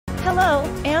Hello,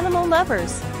 animal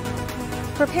lovers!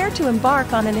 Prepare to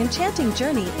embark on an enchanting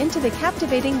journey into the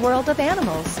captivating world of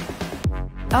animals.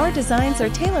 Our designs are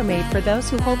tailor-made for those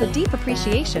who hold a deep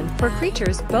appreciation for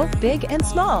creatures both big and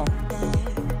small.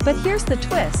 But here's the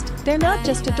twist, they're not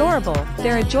just adorable,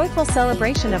 they're a joyful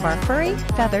celebration of our furry,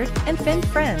 feathered, and finned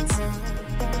friends.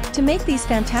 To make these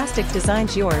fantastic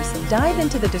designs yours, dive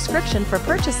into the description for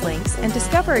purchase links and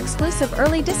discover exclusive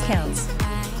early discounts.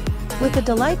 With a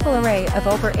delightful array of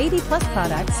over 80+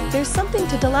 products, there's something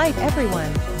to delight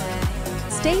everyone.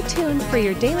 Stay tuned for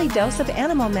your daily dose of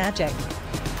animal magic.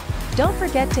 Don't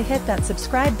forget to hit that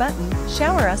subscribe button,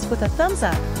 shower us with a thumbs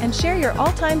up, and share your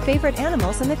all-time favorite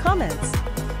animals in the comments.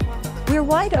 We're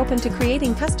wide open to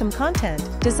creating custom content,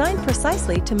 designed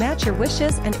precisely to match your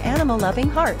wishes and animal-loving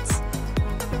hearts.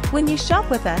 When you shop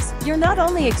with us, you're not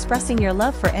only expressing your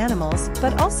love for animals,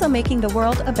 but also making the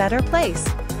world a better place.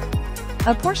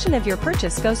 A portion of your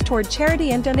purchase goes toward charity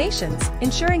and donations,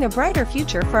 ensuring a brighter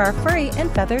future for our furry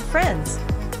and feathered friends.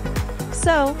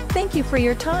 So, thank you for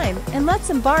your time, and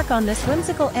let's embark on this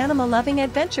whimsical animal-loving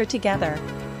adventure together.